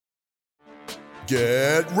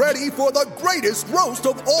Get ready for the greatest roast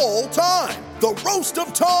of all time, the Roast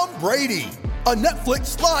of Tom Brady, a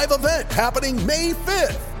Netflix live event happening May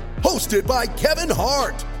 5th. Hosted by Kevin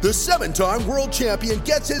Hart, the 7-time world champion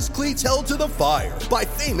gets his cleats held to the fire by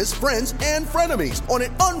famous friends and frenemies on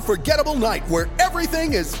an unforgettable night where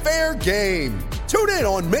everything is fair game. Tune in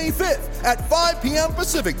on May 5th at 5 p.m.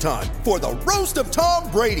 Pacific time for the Roast of Tom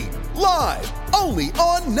Brady, live only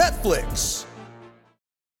on Netflix.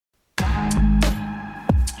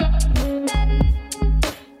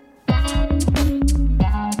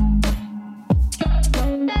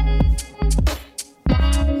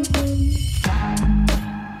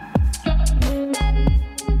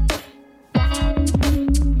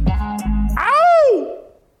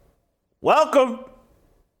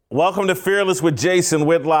 Welcome to Fearless with Jason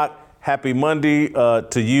Whitlock. Happy Monday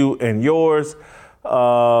to you and yours.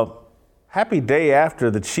 Happy day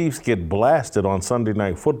after the Chiefs get blasted on Sunday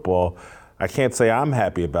Night Football. I can't say I'm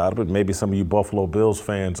happy about it, but maybe some of you Buffalo Bills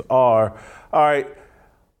fans are. All right,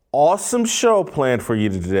 awesome show planned for you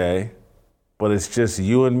today, but it's just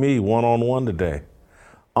you and me one-on-one today.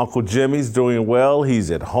 Uncle Jimmy's doing well.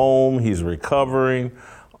 He's at home. He's recovering.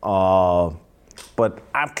 But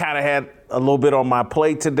I've kind of had a little bit on my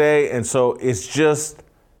plate today, and so it's just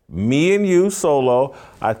me and you solo.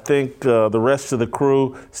 I think the rest of the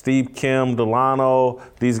crew, Steve, Kim, Delano,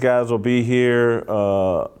 these guys will be here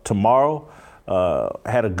tomorrow.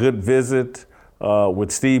 Had a good visit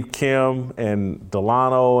with Steve, Kim, and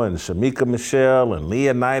Delano, and Shamika Michelle, and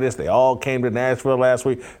Leonidas. They all came to Nashville last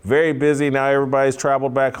week. Very busy. Now everybody's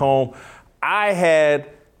traveled back home. I had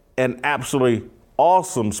an absolutely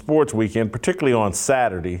awesome sports weekend, particularly on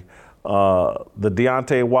Saturday. The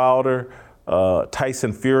Deontay Wilder,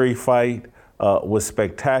 Tyson Fury fight was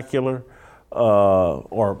spectacular,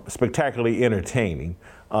 or spectacularly entertaining.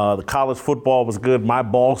 The college football was good. My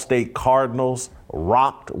Ball State Cardinals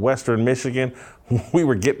rocked Western Michigan. We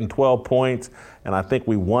were getting 12 points, and I think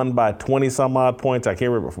we won by 20 some odd points. I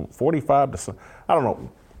can't remember, from 45 to some, I don't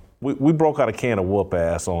know. We broke out a can of whoop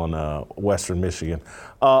ass on Western Michigan.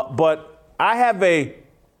 But I have a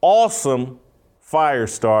awesome fire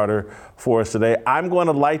starter for us today. I'm going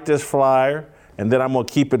to light this flyer, and then I'm going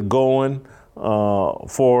to keep it going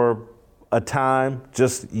for a time,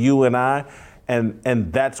 just you and I,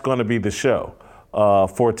 and that's going to be the show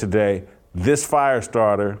for today. This fire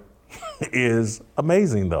starter is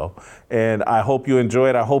amazing, though, and I hope you enjoy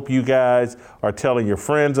it. I hope you guys are telling your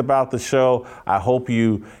friends about the show. I hope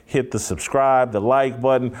you hit the subscribe, the like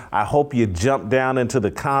button. I hope you jump down into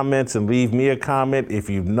the comments and leave me a comment. If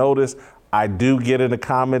you've noticed, I do get in the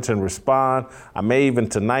comments and respond. I may even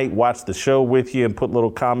tonight watch the show with you and put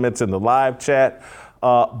little comments in the live chat.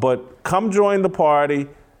 But come join the party.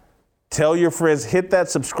 Tell your friends, hit that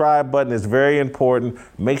subscribe button. It's very important.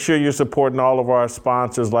 Make sure you're supporting all of our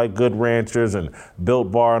sponsors like Good Ranchers and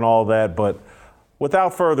Built Bar and all that. But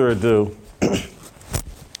without further ado,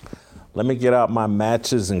 let me get out my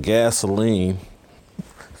matches and gasoline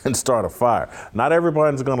and start a fire. Not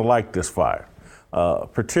everybody's going to like this fire,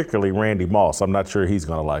 particularly Randy Moss. I'm not sure he's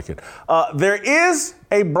going to like it. There is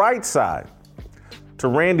a bright side to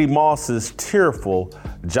Randy Moss's tearful,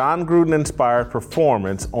 John Gruden-inspired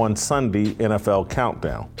performance on Sunday NFL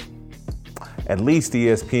Countdown. At least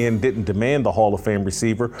ESPN didn't demand the Hall of Fame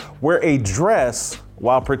receiver wear a dress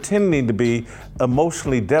while pretending to be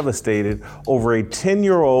emotionally devastated over a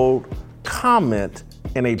 10-year-old comment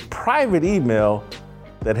in a private email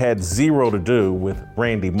that had zero to do with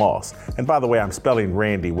Randy Moss. And by the way, I'm spelling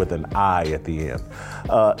Randy with an I at the end.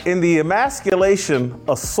 In the emasculation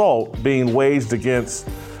assault being waged against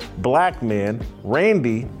black men,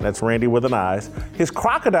 Randy, that's Randy with an I, his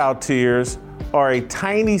crocodile tears are a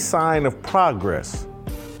tiny sign of progress.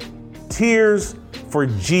 Tears for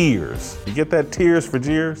jeers. You get that? Tears for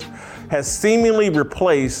jeers? Has seemingly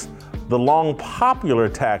replaced the long popular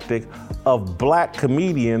tactic of black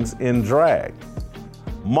comedians in drag.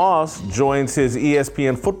 Moss joins his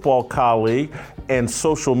ESPN football colleague and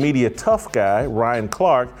social media tough guy, Ryan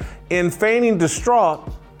Clark, in feigning distraught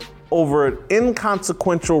over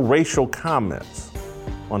inconsequential racial comments.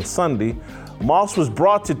 On Sunday, Moss was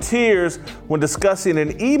brought to tears when discussing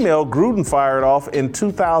an email Gruden fired off in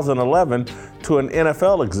 2011 to an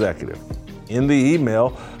NFL executive. In the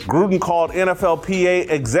email, Gruden called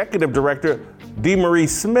NFLPA Executive Director DeMaurice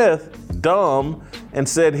Smith dumb and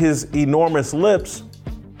said his enormous lips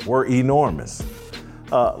were enormous.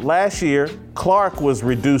 Last year, Clark was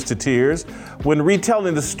reduced to tears when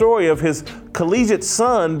retelling the story of his collegiate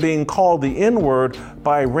son being called the N-word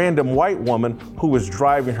by a random white woman who was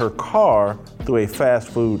driving her car through a fast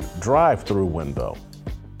food drive-through window.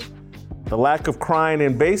 The lack of crying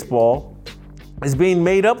in baseball is being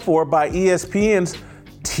made up for by ESPN's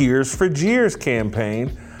Tears for Jeers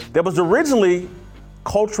campaign that was originally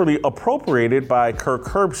culturally appropriated by Kirk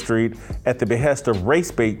Herbstreit at the behest of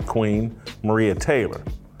race bait queen Maria Taylor.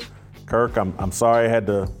 Kirk, I'm sorry I had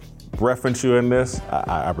to reference you in this.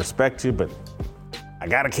 I respect you, but I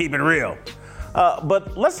gotta keep it real.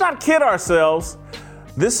 But let's not kid ourselves.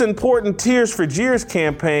 This important Tears for Jeers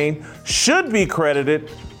campaign should be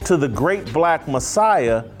credited to the great black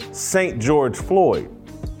messiah, St. George Floyd,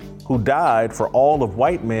 who died for all of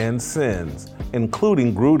white man's sins,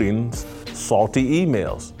 including Gruden's salty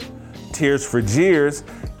emails. Tears for Jeers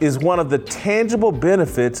is one of the tangible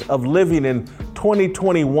benefits of living in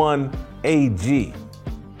 2021 AG,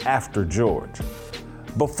 after George.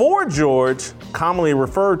 Before George, commonly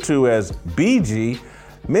referred to as BG,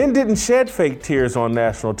 men didn't shed fake tears on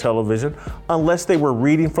national television unless they were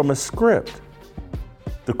reading from a script.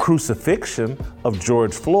 The crucifixion of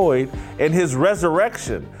George Floyd and his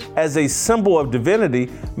resurrection as a symbol of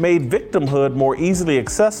divinity made victimhood more easily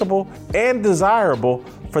accessible and desirable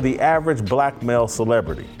for the average black male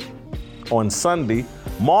celebrity. On Sunday,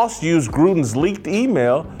 Moss used Gruden's leaked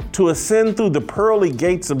email to ascend through the pearly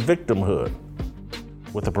gates of victimhood.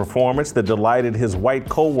 With a performance that delighted his white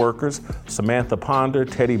co-workers, Samantha Ponder,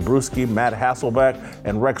 Teddy Bruschi, Matt Hasselbeck,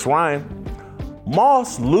 and Rex Ryan,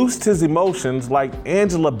 Moss loosed his emotions like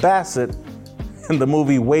Angela Bassett in the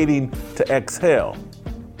movie Waiting to Exhale.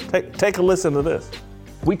 Take a listen to this.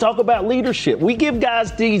 We talk about leadership. We give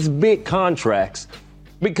guys these big contracts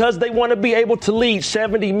because they want to be able to lead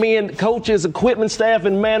 70 men, coaches, equipment staff,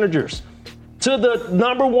 and managers to the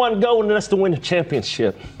number one goal, and that's to win a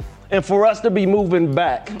championship. And for us to be moving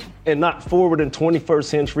back and not forward in 21st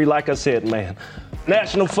century, like I said, man,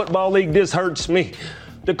 National Football League, this hurts me.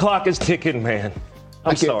 The clock is ticking, man.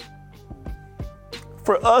 I'm sorry.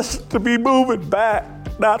 For us to be moving back,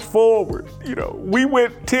 not forward, we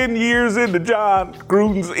went 10 years into John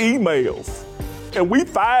Gruden's emails, and we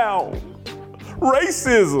found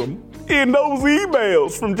racism in those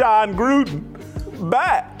emails from John Gruden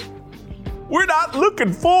back. We're not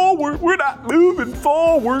looking forward. We're not moving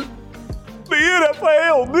forward. The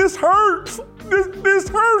NFL, this hurts. This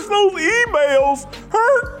hurts. Those emails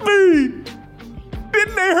hurt me.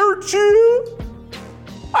 Didn't they hurt you?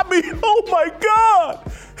 I mean, oh my God.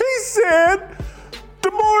 He said,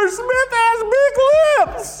 DeMaurice Smith has big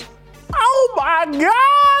lips. Oh my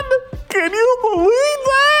God. Can you believe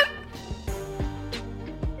that?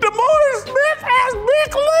 DeMaurice Smith has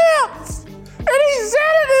big lips. And he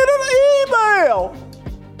said it in an email.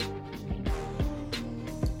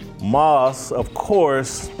 Moss, of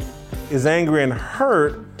course, is angry and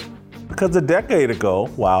hurt because a decade ago,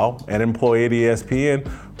 while an employee at ESPN,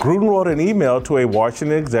 Gruden wrote an email to a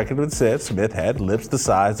Washington executive that said Smith had lips the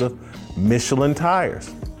size of Michelin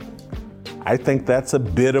tires. I think that's a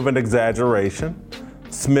bit of an exaggeration.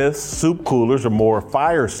 Smith's soup coolers are more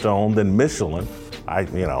Firestone than Michelin.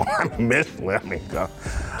 Michelin.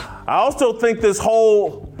 I also think this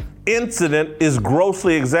whole incident is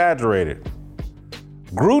grossly exaggerated.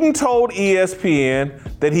 Gruden told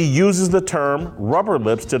ESPN that he uses the term rubber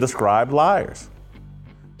lips to describe liars.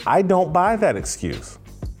 I don't buy that excuse.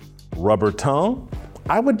 Rubber tongue?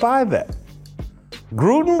 I would buy that.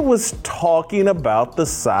 Gruden was talking about the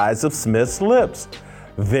size of Smith's lips.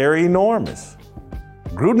 They're enormous.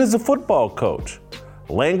 Gruden is a football coach.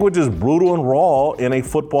 Language is brutal and raw in a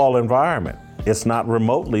football environment. It's not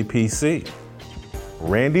remotely PC.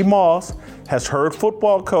 Randy Moss has heard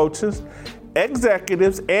football coaches,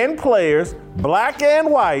 executives, and players, black and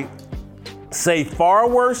white, say far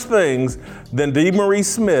worse things than DeMaurice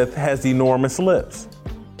Smith has enormous lips.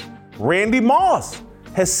 Randy Moss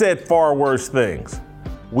has said far worse things.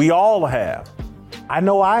 We all have. I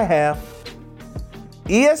know I have.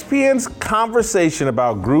 ESPN's conversation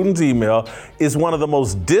about Gruden's email is one of the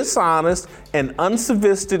most dishonest and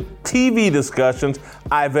unsophisticated TV discussions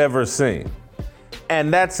I've ever seen.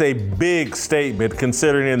 And that's a big statement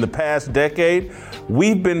considering in the past decade,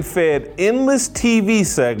 we've been fed endless TV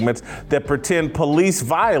segments that pretend police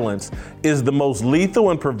violence is the most lethal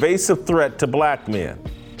and pervasive threat to black men.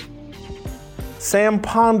 Sam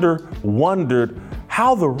Ponder wondered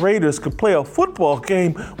how the Raiders could play a football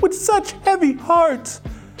game with such heavy hearts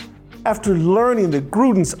after learning that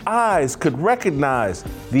Gruden's eyes could recognize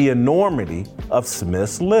the enormity of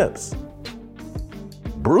Smith's lips.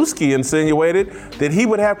 Bruschi insinuated that he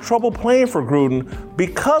would have trouble playing for Gruden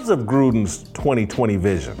because of Gruden's 2020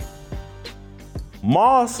 vision.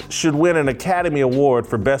 Moss should win an Academy Award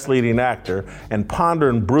for Best Leading Actor, and Ponder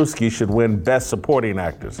and Bruschi should win Best Supporting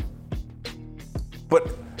Actors.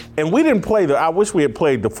 And we didn't play I wish we had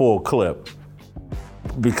played the full clip.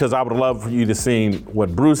 because I would love for you to see what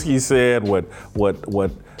Brewski said, what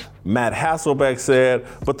Matt Hasselbeck said.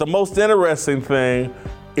 But the most interesting thing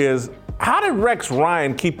is, how did Rex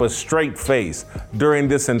Ryan keep a straight face during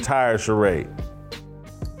this entire charade?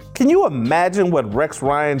 Can you imagine what Rex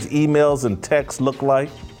Ryan's emails and texts look like?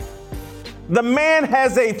 The man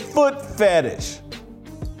has a foot fetish.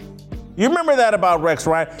 You remember that about Rex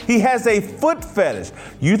Ryan? He has a foot fetish.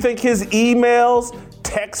 You think his emails,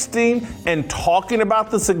 texting, and talking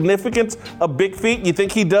about the significance of big feet, you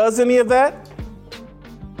think he does any of that?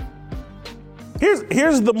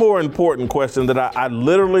 Here's the more important question that I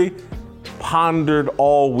literally pondered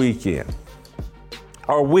all weekend.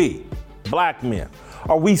 Are we, black men,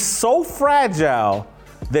 are we so fragile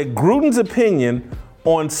that Gruden's opinion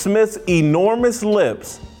on Smith's enormous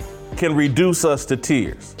lips can reduce us to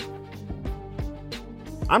tears?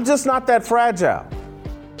 I'm just not that fragile.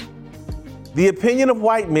 The opinion of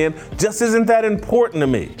white men just isn't that important to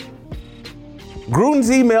me. Gruden's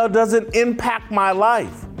email doesn't impact my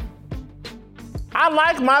life. I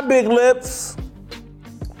like my big lips.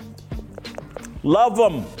 Love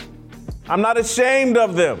them. I'm not ashamed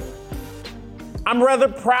of them. I'm rather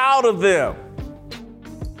proud of them.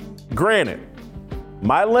 Granted,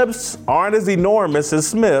 my lips aren't as enormous as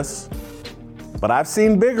Smith's, but I've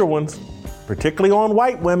seen bigger ones, particularly on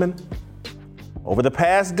white women. Over the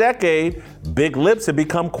past decade, big lips have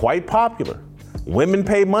become quite popular. Women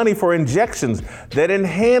pay money for injections that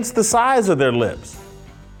enhance the size of their lips.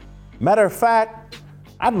 Matter of fact,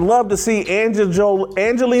 I'd love to see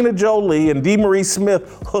Angelina Jolie and DeMarie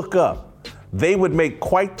Smith hook up. They would make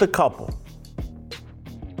quite the couple.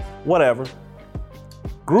 Whatever.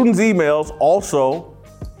 Gruden's emails also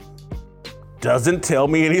doesn't tell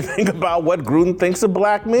me anything about what Gruden thinks of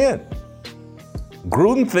black men.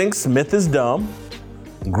 Gruden thinks Smith is dumb.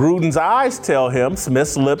 Gruden's eyes tell him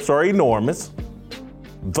Smith's lips are enormous.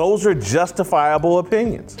 Those are justifiable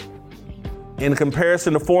opinions. In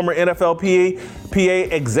comparison to former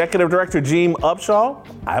NFLPA Executive Director Gene Upshaw,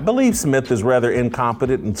 I believe Smith is rather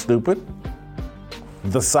incompetent and stupid.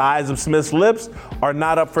 The size of Smith's lips are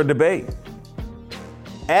not up for debate.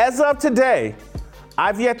 As of today,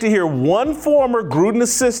 I've yet to hear one former Gruden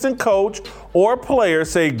assistant coach or player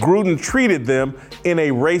say Gruden treated them in a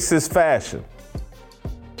racist fashion.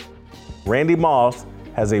 Randy Moss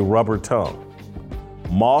has a rubber tongue.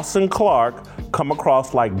 Moss and Clark come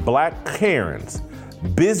across like black Karens,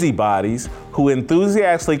 busybodies who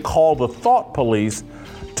enthusiastically call the thought police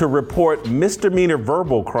to report misdemeanor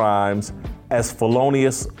verbal crimes as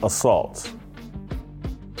felonious assaults.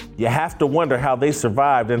 You have to wonder how they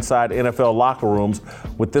survived inside NFL locker rooms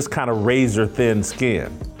with this kind of razor-thin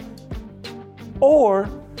skin. Or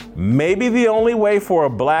maybe the only way for a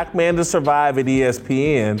black man to survive at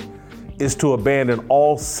ESPN is to abandon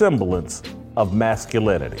all semblance of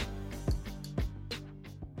masculinity.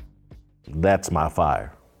 That's my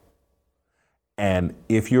fire. And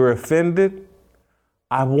if you're offended,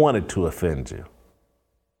 I wanted to offend you.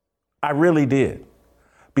 I really did.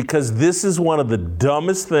 Because this is one of the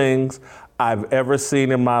dumbest things I've ever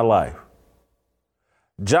seen in my life.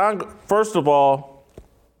 First of all,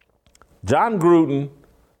 John Gruden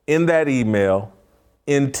in that email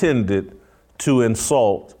intended to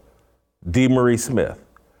insult DeMarie Smith.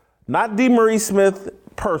 Not DeMarie Smith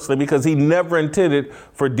personally, because he never intended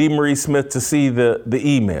for DeMarie Smith to see the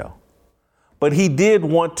email. But he did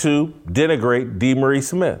want to denigrate DeMarie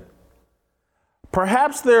Smith.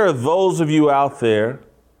 Perhaps there are those of you out there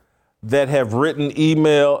that have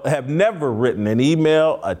never written an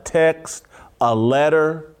email, a text, a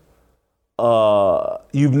letter.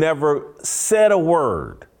 You've never said a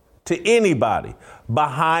word to anybody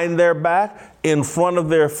behind their back, in front of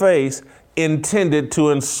their face, intended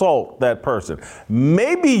to insult that person.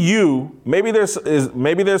 Maybe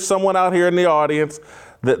there's someone out here in the audience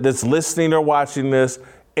that's listening or watching this,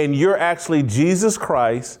 and you're actually Jesus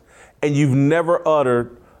Christ, and you've never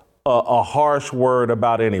uttered a harsh word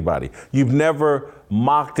about anybody. You've never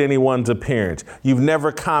mocked anyone's appearance. You've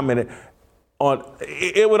never commented on.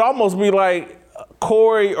 It would almost be like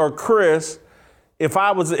Corey or Chris, if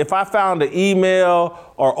I found an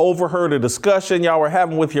email or overheard a discussion y'all were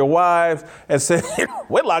having with your wives and said,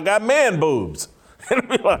 "Well, I got man boobs," and I'd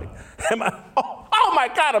be like, "Oh my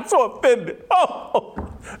God, I'm so offended." Oh,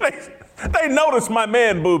 they noticed my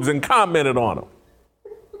man boobs and commented on them.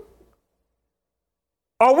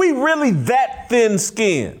 Are we really that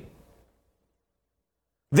thin-skinned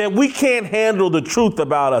that we can't handle the truth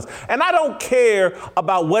about us? And I don't care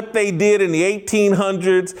about what they did in the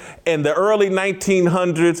 1800s and the early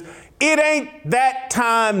 1900s. It ain't that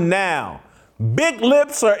time now. Big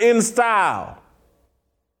lips are in style.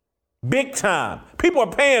 Big time. People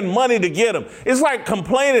are paying money to get them. It's like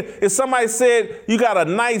complaining if somebody said you got a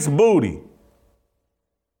nice booty.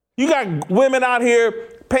 You got women out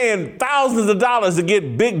here paying thousands of dollars to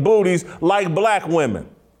get big booties like black women.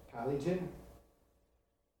 Kylie Jenner.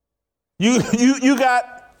 You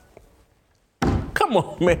got, come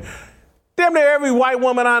on, man. Damn near every white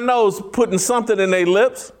woman I know is putting something in their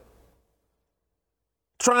lips,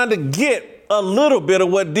 trying to get a little bit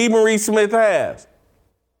of what DeMarie Smith has.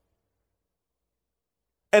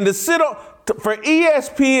 And to sit on, for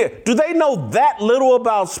ESPN, do they know that little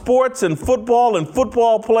about sports and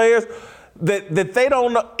football players that they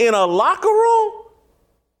don't know in a locker room?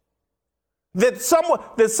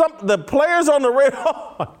 The players on the radio,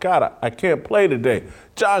 oh my God, I can't play today.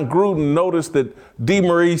 John Gruden noticed that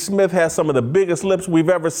DeMarie Smith has some of the biggest lips we've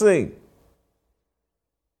ever seen.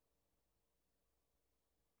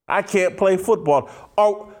 I can't play football.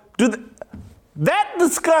 That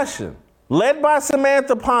discussion, led by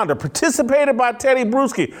Samantha Ponder, participated by Teddy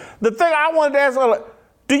Bruschi. The thing I wanted to ask,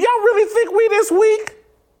 do y'all really think we this weak?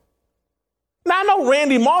 Now, I know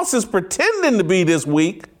Randy Moss is pretending to be this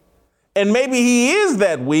weak, and maybe he is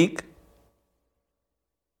that weak.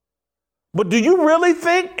 But do you really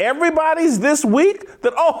think everybody's this weak?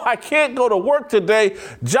 That, I can't go to work today.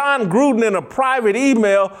 John Gruden in a private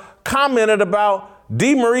email commented about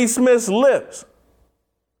DeMarie Smith's lips.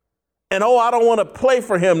 And I don't want to play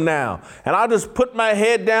for him now. And I'll just put my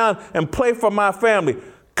head down and play for my family.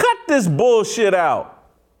 Cut this bullshit out.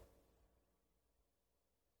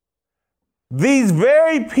 These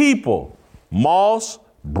very people, Moss,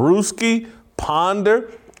 Bruschi,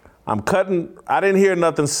 Ponder, I didn't hear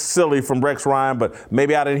nothing silly from Rex Ryan, but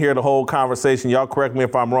maybe I didn't hear the whole conversation. Y'all correct me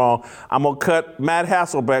if I'm wrong. I'm going to cut Matt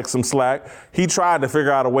Hasselbeck some slack. He tried to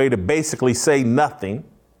figure out a way to basically say nothing.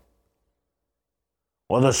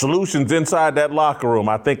 Well, the solution's inside that locker room,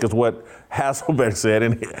 I think is what Hasselbeck said.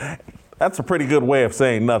 And that's a pretty good way of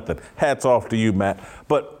saying nothing. Hats off to you, Matt.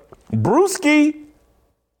 But Bruschi,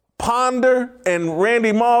 Ponder, and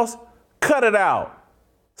Randy Moss, cut it out.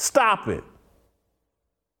 Stop it.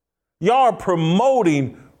 Y'all are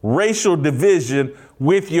promoting racial division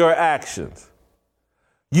with your actions.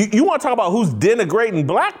 You want to talk about who's denigrating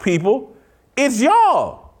black people? It's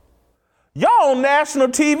y'all. Y'all on national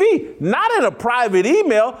TV, not in a private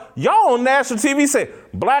email. Y'all on national TV say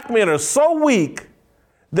black men are so weak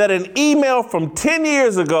that an email from 10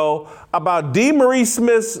 years ago about DeMarie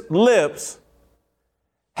Smith's lips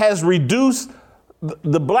has reduced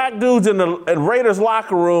the black dudes in the Raiders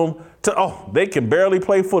locker room to, they can barely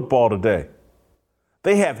play football today.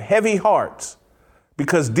 They have heavy hearts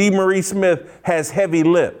because DeMarie Smith has heavy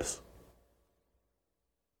lips.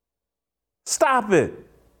 Stop it.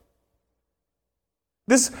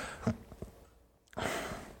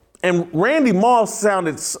 And Randy Moss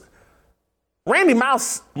sounded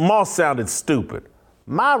stupid.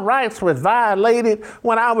 My rights were violated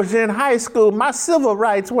when I was in high school. My civil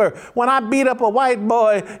rights were when I beat up a white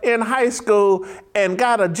boy in high school and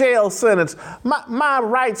got a jail sentence. My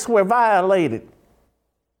rights were violated.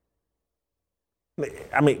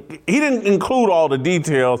 I mean, he didn't include all the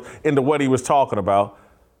details into what he was talking about.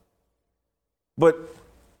 But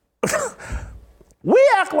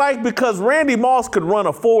we act like because Randy Moss could run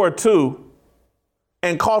a 4.2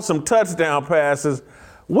 and caught some touchdown passes,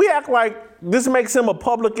 we act like this makes him a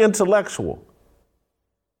public intellectual.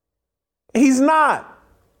 He's not.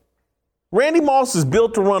 Randy Moss is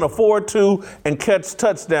built to run a 4.2 and catch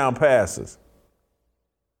touchdown passes.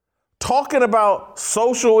 Talking about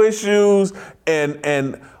social issues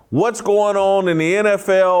and what's going on in the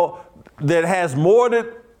NFL that has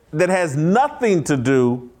nothing to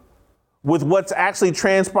do with what's actually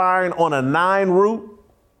transpiring on a 9 route.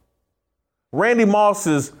 Randy Moss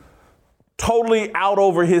is totally out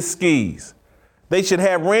over his skis. They should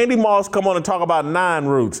have Randy Moss come on and talk about 9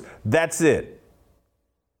 routes. That's it.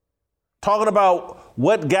 Talking about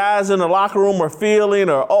what guys in the locker room are feeling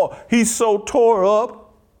or, he's so tore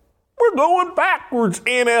up. We're going backwards,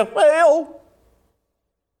 NFL.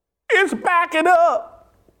 It's backing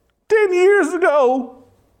up. 10 years ago,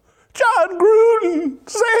 John Gruden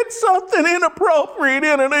said something inappropriate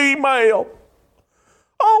in an email.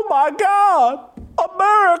 Oh my God,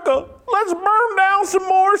 America, let's burn down some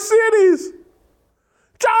more cities.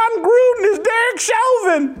 John Gruden is Derek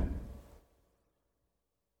Chauvin.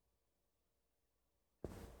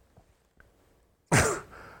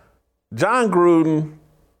 John Gruden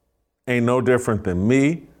ain't no different than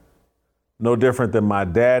me, no different than my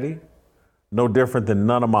daddy, no different than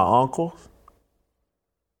none of my uncles,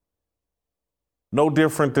 no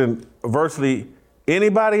different than virtually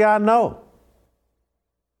anybody I know.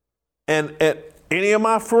 And any of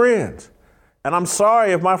my friends, And I'm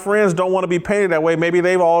sorry if my friends don't want to be painted that way. Maybe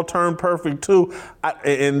they've all turned perfect too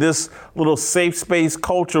in this little safe space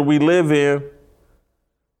culture we live in.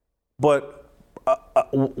 But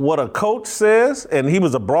what a coach says, and he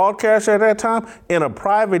was a broadcaster at that time, in a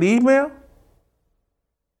private email,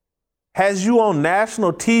 has you on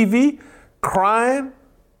national TV crying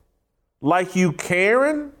like you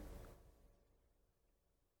caring?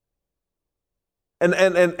 And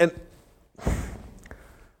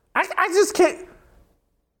I just can't.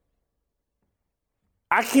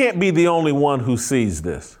 I can't be the only one who sees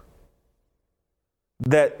this.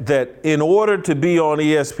 That in order to be on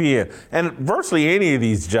ESPN and virtually any of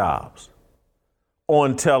these jobs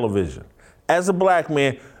on television, as a black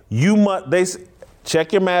man, you must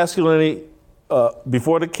check your masculinity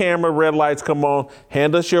before the camera red lights come on.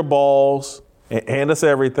 Hand us your balls. Hand us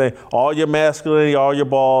everything, all your masculinity, all your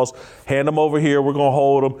balls. Hand them over here. We're going to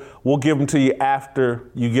hold them. We'll give them to you after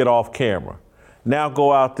you get off camera. Now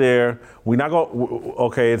go out there. We're not going.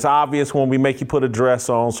 Okay, it's obvious when we make you put a dress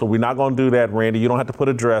on, so we're not going to do that, Randy. You don't have to put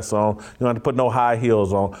a dress on. You don't have to put no high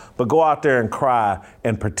heels on. But go out there and cry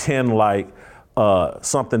and pretend like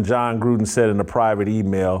something John Gruden said in a private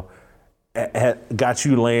email got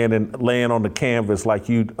you laying on the canvas like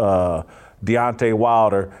you Deontay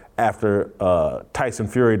Wilder after Tyson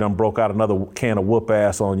Fury done broke out another can of whoop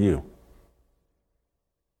ass on you.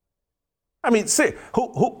 I mean, see,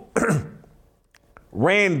 who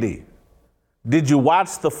Randy, did you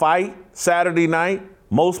watch the fight Saturday night?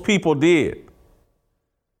 Most people did.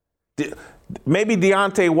 Maybe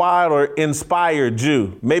Deontay Wilder inspired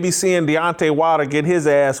you. Maybe seeing Deontay Wilder get his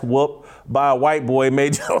ass whooped by a white boy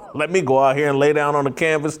made you, let me go out here and lay down on the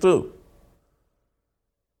canvas too.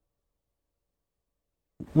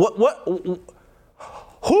 Who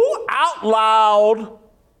outlawed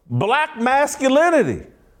black masculinity?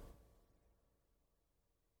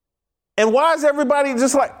 And why is everybody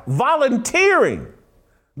just like volunteering?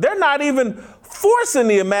 They're not even forcing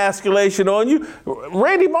the emasculation on you.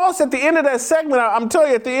 Randy Moss at the end of that segment, I'm telling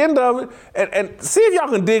you at the end of it, and see if y'all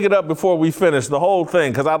can dig it up before we finish the whole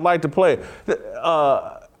thing, because I'd like to play it.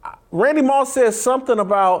 Randy Moss says something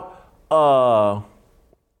about,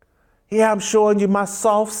 yeah, I'm showing you my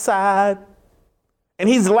soft side. And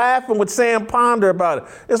he's laughing with Sam Ponder about it.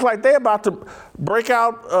 It's like they're about to break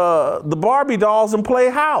out the Barbie dolls and play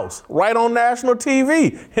house right on national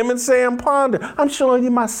TV. Him and Sam Ponder. I'm showing you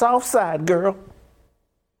my soft side, girl.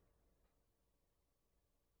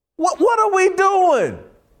 What are we doing?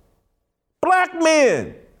 Black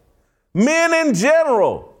men, men in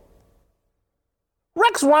general.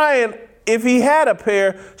 Rex Ryan, if he had a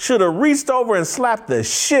pair, should have reached over and slapped the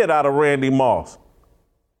shit out of Randy Moss.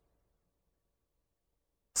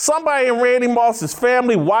 Somebody in Randy Moss's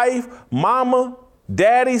family, wife, mama,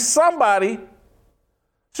 daddy, somebody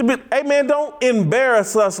should be, hey man, don't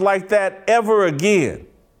embarrass us like that ever again.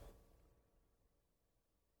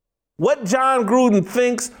 What John Gruden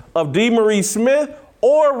thinks of DeMaurice Smith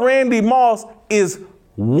or Randy Moss is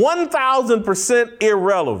 1,000%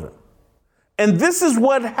 irrelevant. And this is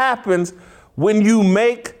what happens when you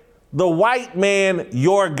make the white man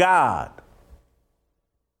your God.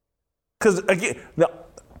 Because again, now,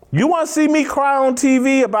 you want to see me cry on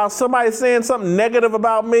TV about somebody saying something negative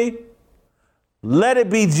about me? Let it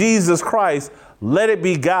be Jesus Christ. Let it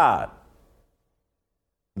be God.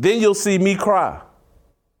 Then you'll see me cry.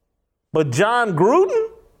 But John Gruden?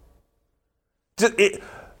 And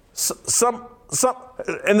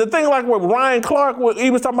the thing like with Ryan Clark,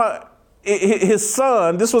 he was talking about his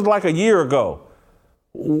son, this was like a year ago,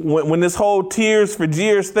 when this whole Tears for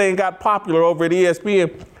Jeers thing got popular over at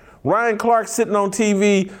ESPN. Ryan Clark sitting on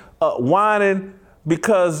TV whining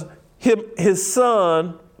because his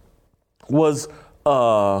son was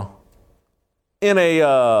in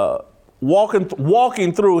a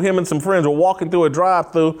walking through, him and some friends were walking through a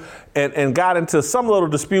drive-through and got into some little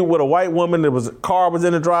dispute with a white woman. Car was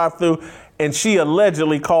in the drive-through, and she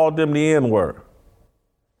allegedly called them the N-word.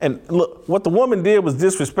 And look, what the woman did was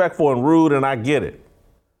disrespectful and rude, and I get it.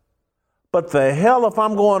 But the hell if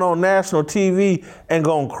I'm going on national TV and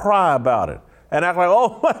going to cry about it and act like,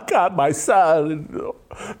 oh my God, my son,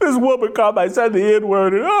 this woman called my son the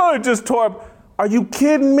N-word, and oh, it just tore. Are you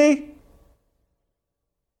kidding me?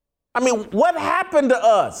 I mean, what happened to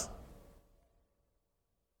us?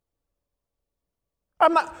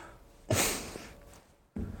 I'm not.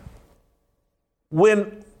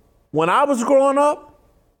 When I was growing up,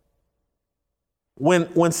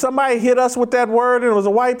 when somebody hit us with that word and it was a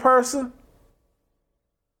white person,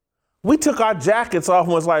 we took our jackets off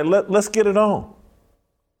and was like, let's get it on.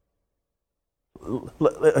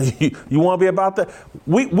 You want to be about that?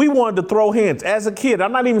 We wanted to throw hands. As a kid,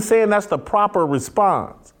 I'm not even saying that's the proper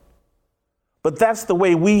response, but that's the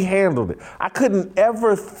way we handled it. I couldn't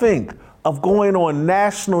ever think of going on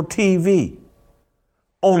national TV,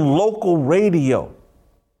 on local radio,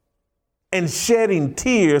 and shedding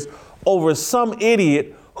tears over some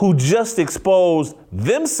idiot who just exposed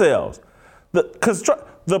themselves.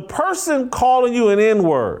 The person calling you an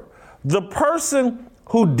N-word, the person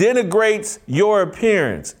who denigrates your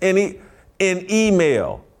appearance in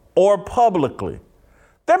email or publicly,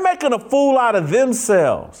 they're making a fool out of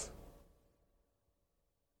themselves.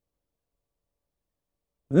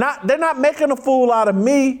 They're not making a fool out of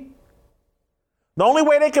me. The only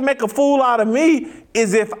way they can make a fool out of me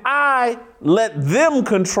is if I let them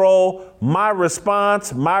control my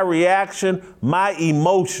response, my reaction, my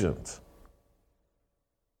emotions.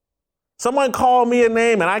 Someone called me a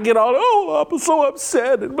name and I get all, I'm so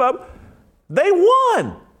upset. And blah, blah. They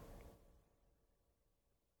won.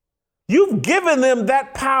 You've given them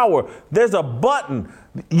that power. There's a button.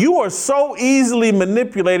 You are so easily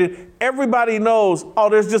manipulated. Everybody knows,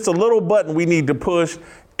 there's just a little button we need to push,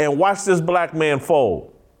 and watch this black man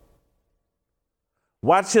fold.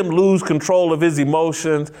 Watch him lose control of his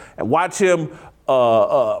emotions, and watch him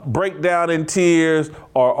break down in tears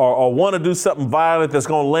or want to do something violent that's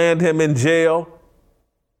going to land him in jail.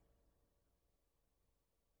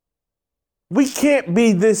 We can't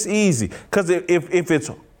be this easy, because if it's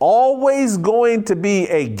always going to be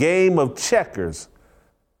a game of checkers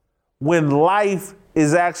when life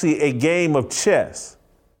is actually a game of chess.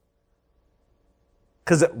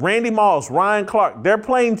 Because Randy Moss, Ryan Clark, they're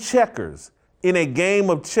playing checkers in a game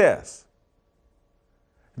of chess.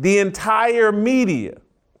 The entire media,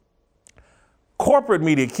 corporate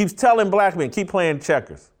media, keeps telling black men, keep playing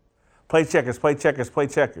checkers. Play checkers, play checkers, play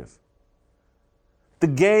checkers. The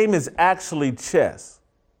game is actually chess.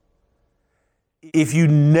 If you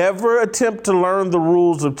never attempt to learn the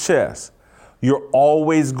rules of chess, you're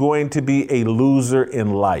always going to be a loser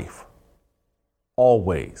in life.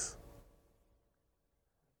 Always.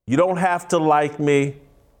 You don't have to like me.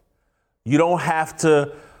 You don't have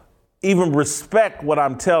to even respect what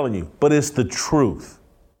I'm telling you, but it's the truth.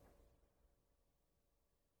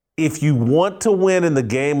 If you want to win in the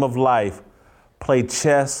game of life, play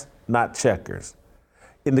chess, not checkers.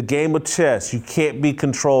 In the game of chess, you can't be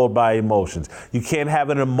controlled by emotions. You can't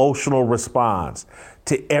have an emotional response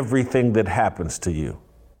to everything that happens to you.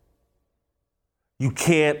 You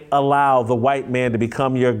can't allow the white man to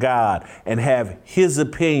become your God and have his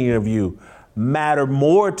opinion of you matter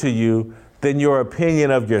more to you than your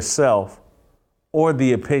opinion of yourself or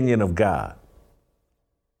the opinion of God.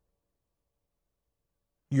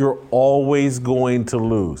 You're always going to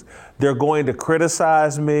lose. They're going to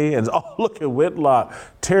criticize me and, look at Whitlock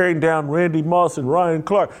tearing down Randy Moss and Ryan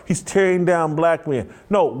Clark. He's tearing down black men.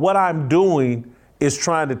 No, what I'm doing is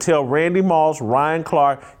trying to tell Randy Moss, Ryan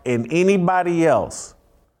Clark, and anybody else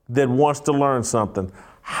that wants to learn something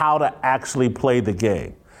how to actually play the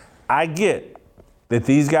game. I get that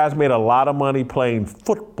these guys made a lot of money playing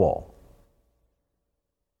football.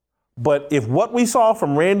 But if what we saw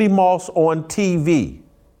from Randy Moss on TV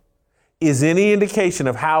is any indication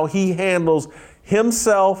of how he handles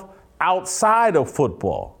himself outside of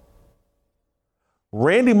football,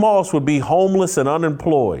 Randy Moss would be homeless and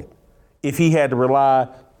unemployed if he had to rely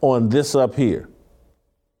on this up here.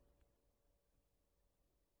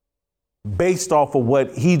 Based off of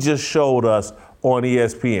what he just showed us on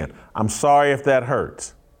ESPN. I'm sorry if that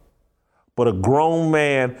hurts, but a grown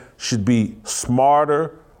man should be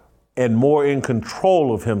smarter and more in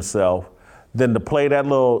control of himself than to play that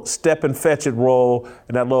little step and fetch it role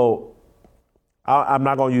and that little, I'm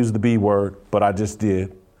not going to use the B word, but I just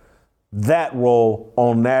did, that role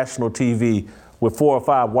on national TV with 4 or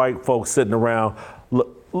 5 white folks sitting around.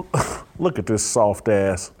 Look at this soft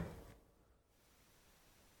ass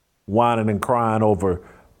whining and crying over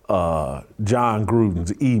John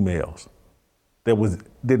Gruden's emails that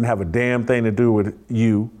didn't have a damn thing to do with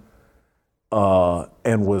you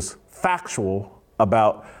and was factual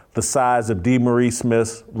about the size of DeMaurice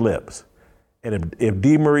Smith's lips. And if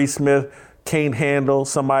DeMaurice Smith can't handle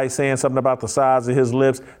somebody saying something about the size of his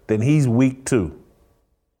lips, then he's weak too.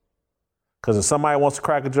 Because if somebody wants to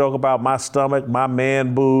crack a joke about my stomach, my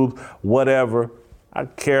man boobs, whatever, I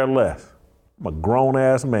care less. I'm a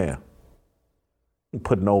grown-ass man. You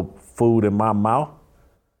put no food in my mouth.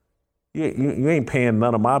 You ain't paying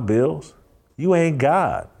none of my bills. You ain't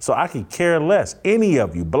God. So I could care less. Any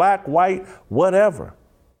of you, black, white, whatever.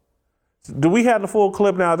 Do we have the full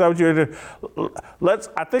clip now? Is that what you're doing?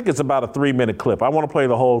 I think it's about a 3-minute clip. I want to play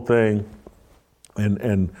the whole thing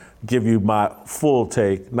and give you my full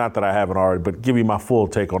take. Not that I haven't already, but give you my full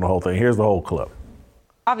take on the whole thing. Here's the whole clip.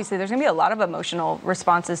 Obviously, there's going to be a lot of emotional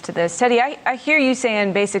responses to this. Teddy, I hear you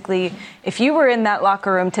saying basically if you were in that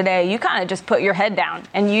locker room today, you kind of just put your head down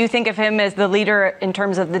and you think of him as the leader in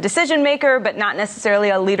terms of the decision maker, but not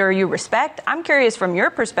necessarily a leader you respect. I'm curious from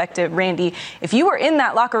your perspective, Randy, if you were in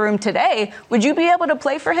that locker room today, would you be able to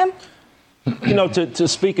play for him? You know, to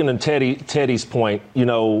speaking to Teddy's point, you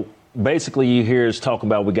know, basically you hear us talking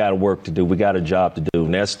about we got work to do, we got a job to do,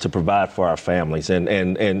 and that's to provide for our families.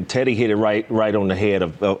 And Teddy hit it right on the head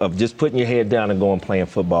of just putting your head down and going playing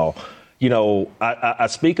football. You know, I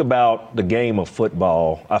speak about the game of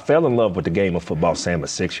football. I fell in love with the game of football, Sam, at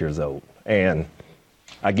 6 years old. And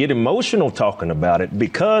I get emotional talking about it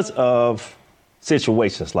because of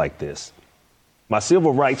situations like this. My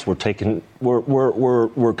civil rights were kind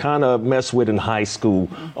of messed with in high school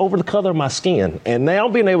over the color of my skin. And now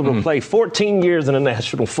being able to play 14 years in the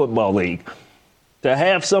National Football League, to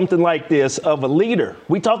have something like this of a leader.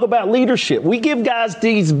 We talk about leadership. We give guys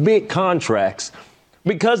these big contracts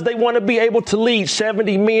because they want to be able to lead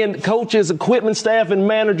 70 men, coaches, equipment staff, and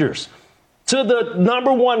managers to the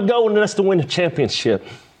number one goal, and that's to win the championship.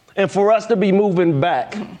 And for us to be moving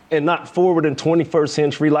back and not forward in 21st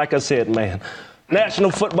century, like I said, man,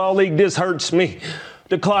 National Football League, this hurts me.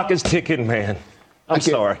 The clock is ticking, man. I'm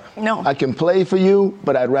sorry. No. I can play for you,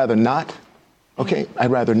 but I'd rather not. Okay?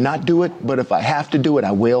 I'd rather not do it, but if I have to do it,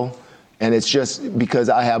 I will. And it's just because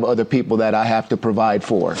I have other people that I have to provide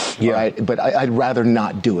for. Yeah. Right? But I'd rather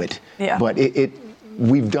not do it. Yeah. But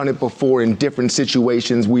we've done it before in different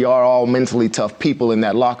situations. We are all mentally tough people in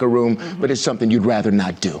that locker room, but it's something you'd rather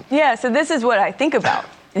not do. Yeah, so this is what I think about.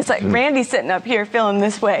 It's like Randy sitting up here feeling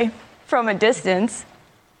this way from a distance.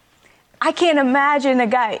 I can't imagine a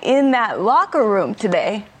guy in that locker room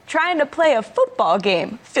today trying to play a football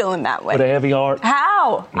game feeling that way. With a heavy heart.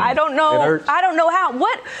 How? I don't know. It hurts. I don't know how.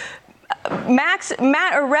 What, Max,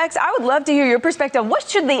 Matt, or Rex, I would love to hear your perspective. What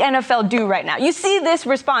should the NFL do right now? You see this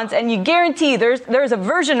response, and you guarantee there's a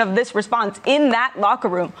version of this response in that locker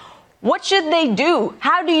room. What should they do?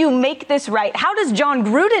 How do you make this right? How does John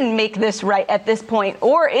Gruden make this right at this point?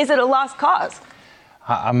 Or is it a lost cause?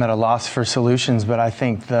 I'm at a loss for solutions, but I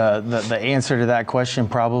think the answer to that question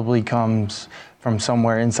probably comes from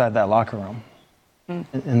somewhere inside that locker room,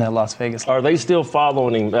 in that Las Vegas. Are they still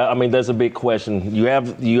following him? I mean, there's a big question. You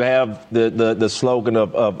have the slogan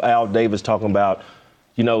of Al Davis talking about,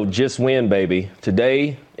 you know, just win, baby.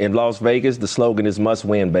 Today in Las Vegas, the slogan is must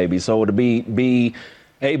win, baby. So to be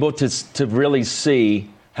able to really see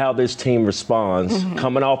how this team responds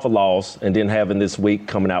coming off a loss and then having this week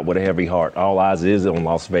coming out with a heavy heart. All eyes is on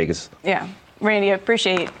Las Vegas. Yeah. Randy, I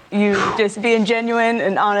appreciate you just being genuine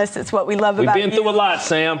and honest. It's what we love about you. We've been through a lot,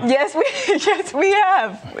 Sam. Yes, we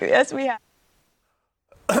have. Yes, we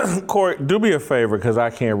have. Corey, do me a favor because I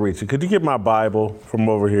can't reach it. Could you get my Bible from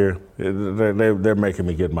over here? They're making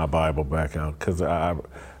me get my Bible back out because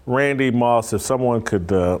Randy Moss, if someone could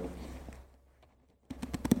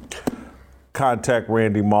contact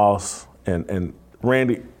Randy Moss and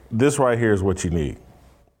Randy, this right here is what you need,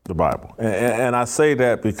 the Bible. And I say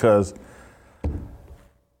that because,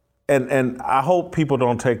 and I hope people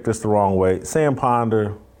don't take this the wrong way. Sam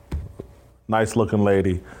Ponder, nice looking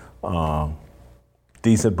lady,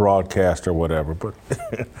 decent broadcaster, whatever, but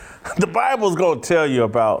the Bible's going to tell you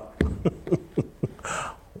about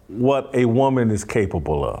what a woman is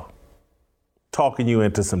capable of. Talking you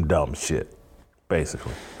into some dumb shit,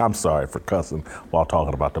 basically. I'm sorry for cussing while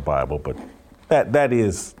talking about the Bible, but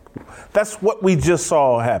that's what we just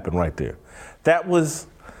saw happen right there. That was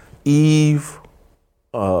Eve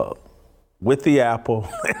with the apple.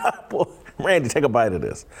 Randy, take a bite of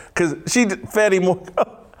this. Because she fed him more.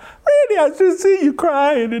 Randy, I just see you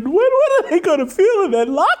crying. And what are they going to feel in that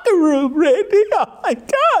locker room, Randy? Oh, my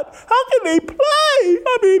God. How can they play?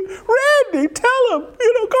 I mean, Randy, tell them,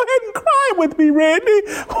 go ahead and cry with me, Randy.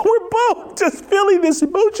 We're both just feeling this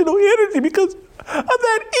emotional energy because of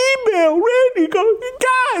that email. Randy goes,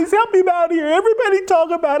 guys, help me out here. Everybody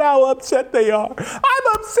talk about how upset they are.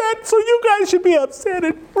 I'm upset, so you guys should be upset.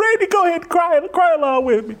 And Randy, go ahead and cry along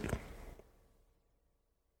with me.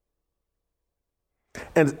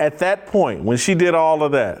 And at that point, when she did all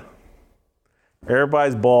of that,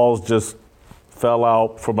 everybody's balls just fell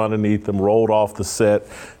out from underneath them, rolled off the set.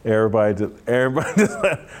 Everybody just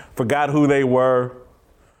forgot who they were,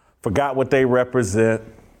 forgot what they represent.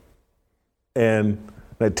 And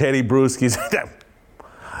that Teddy Bruschi said,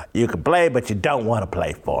 you can play, but you don't want to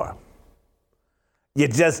play for him. You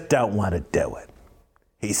just don't want to do it.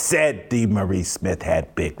 He said DeMaurice Smith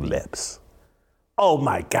had big lips. Oh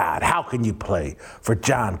my God, how can you play for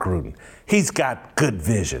John Gruden? He's got good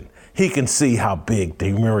vision. He can see how big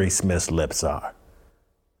DeMaurice Smith's lips are.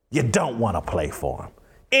 You don't want to play for him.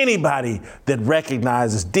 Anybody that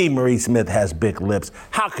recognizes DeMaurice Smith has big lips,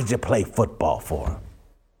 how could you play football for him?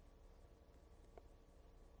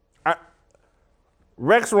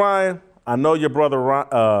 Rex Ryan, I know your brother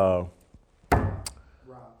Rob.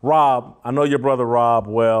 I know your brother Rob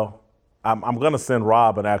well. I'm going to send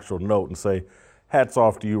Rob an actual note and say, hats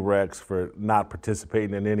off to you, Rex, for not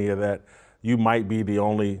participating in any of that. You might be the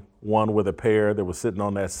only one with a pair that was sitting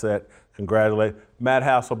on that set. Congratulate. Matt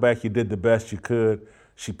Hasselbeck, you did the best you could.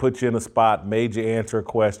 She put you in a spot, made you answer a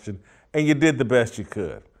question, and you did the best you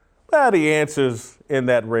could. Well, the answer's in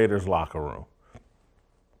that Raiders locker room.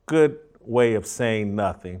 Good way of saying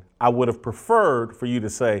nothing. I would have preferred for you to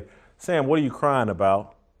say, Sam, what are you crying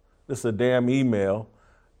about? This is a damn email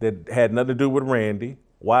that had nothing to do with Randy.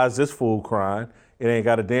 Why is this fool crying? It ain't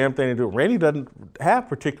got a damn thing to do. Randy doesn't have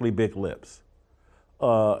particularly big lips.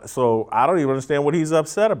 So I don't even understand what he's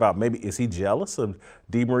upset about. Maybe is he jealous of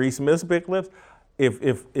DeMaurice Smith's big lips?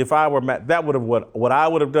 If I were Matt, that would have what I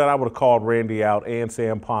would have done. I would have called Randy out and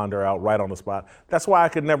Sam Ponder out right on the spot. That's why I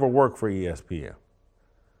could never work for ESPN.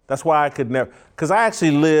 That's why I could never, because I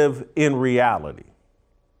actually live in reality,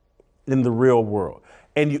 in the real world.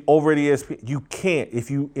 And you over at ESPN, you can't.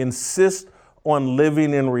 If you insist on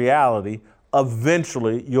living in reality,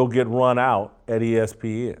 eventually you'll get run out at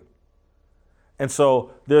ESPN. And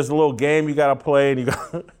so there's a little game you got to play, and you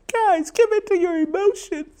go, guys, give into your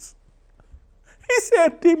emotions. He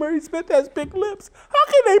said DeMaurice Smith has big lips. How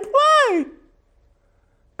can they play?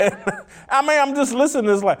 And, I mean, I'm just listening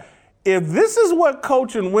to this like, if this is what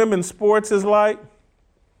coaching women's sports is like,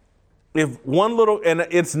 if one little, and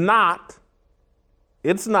it's not,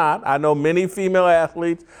 I know many female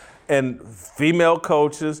athletes and female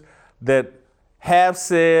coaches that have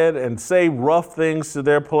said and say rough things to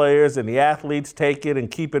their players, and the athletes take it and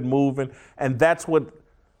keep it moving. And that's what,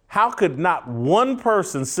 how could not one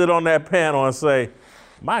person sit on that panel and say,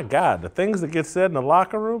 my God, the things that get said in the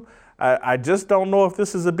locker room, I just don't know if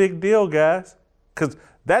this is a big deal, guys. Because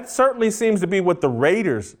that certainly seems to be what the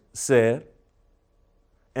Raiders said.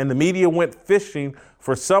 And the media went fishing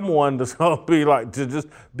for someone to be like, to just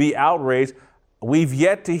be outraged. We've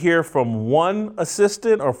yet to hear from one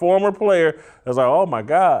assistant or former player that's like, oh my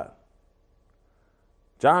God,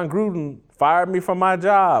 John Gruden fired me from my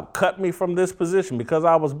job, cut me from this position because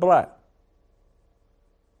I was black.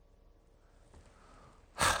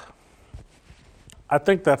 I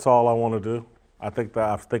think that's all I want to do. I think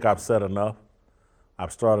I've said enough.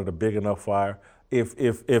 I've started a big enough fire.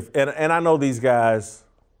 And I know these guys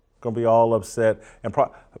gonna be all upset and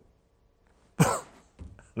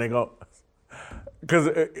they go, because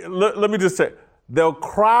let me just say, they'll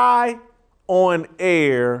cry on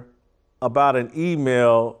air about an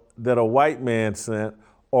email that a white man sent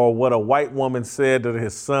or what a white woman said to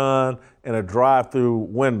his son in a drive-through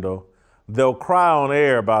window. They'll cry on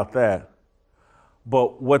air about that.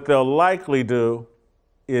 But what they'll likely do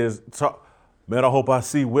is talk, man, I hope I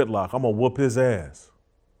see Whitlock. I'm going to whoop his ass.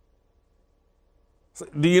 So,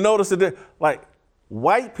 do you notice that? Like,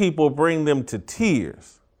 white people bring them to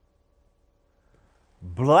tears.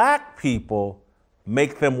 Black people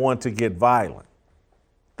make them want to get violent.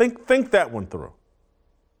 Think that one through.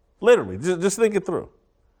 Literally, just think it through.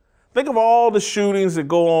 Think of all the shootings that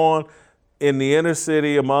go on in the inner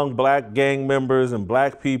city among black gang members and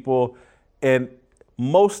black people, and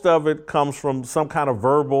most of it comes from some kind of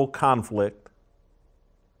verbal conflict.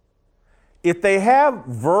 If they have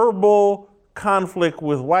verbal conflict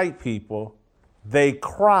with white people, they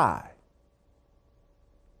cry.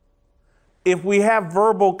 If we have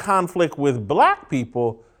verbal conflict with black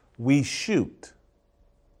people, we shoot.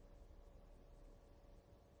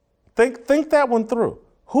 Think that one through.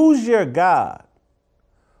 Who's your God?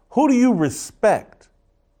 Who do you respect?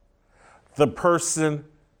 The person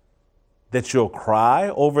that you'll cry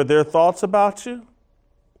over their thoughts about you?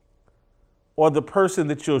 Or the person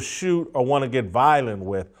that you'll shoot or want to get violent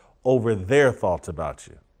with over their thoughts about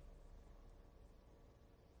you?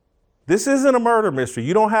 This isn't a murder mystery.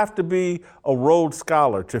 You don't have to be a Rhodes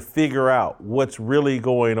Scholar to figure out what's really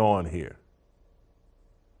going on here.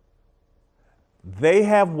 They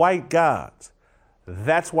have white gods.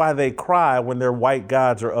 That's why they cry when their white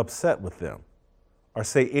gods are upset with them or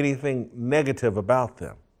say anything negative about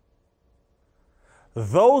them.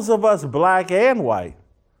 Those of us, black and white,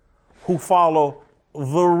 who follow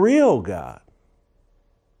the real God,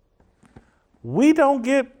 we don't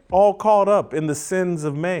get all caught up in the sins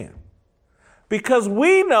of man because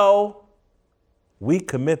we know we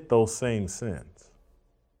commit those same sins.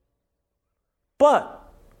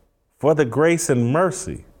 But for the grace and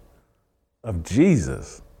mercy of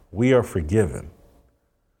Jesus, we are forgiven.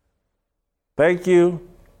 Thank you.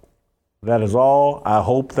 That is all. I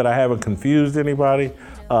hope that I haven't confused anybody.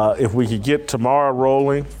 If we could get tomorrow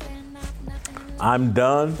rolling, I'm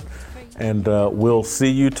done, and we'll see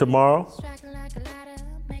you tomorrow.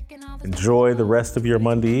 Enjoy the rest of your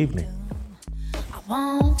Monday evening. I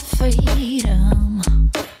want freedom.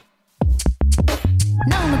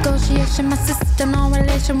 No negotiation, my sister, no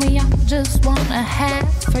relation. We all just wanna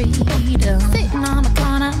have freedom. Sitting on the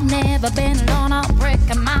corner, never been alone. I'm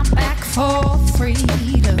breaking my back for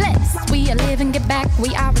freedom. Blessed, we are living, get back.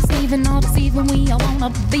 We are receiving, all deceiving. We all wanna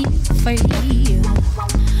be free.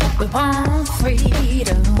 We want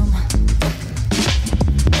freedom.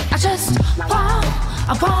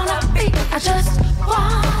 I wanna be. I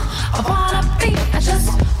wanna be.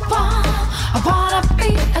 I wanna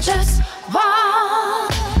be.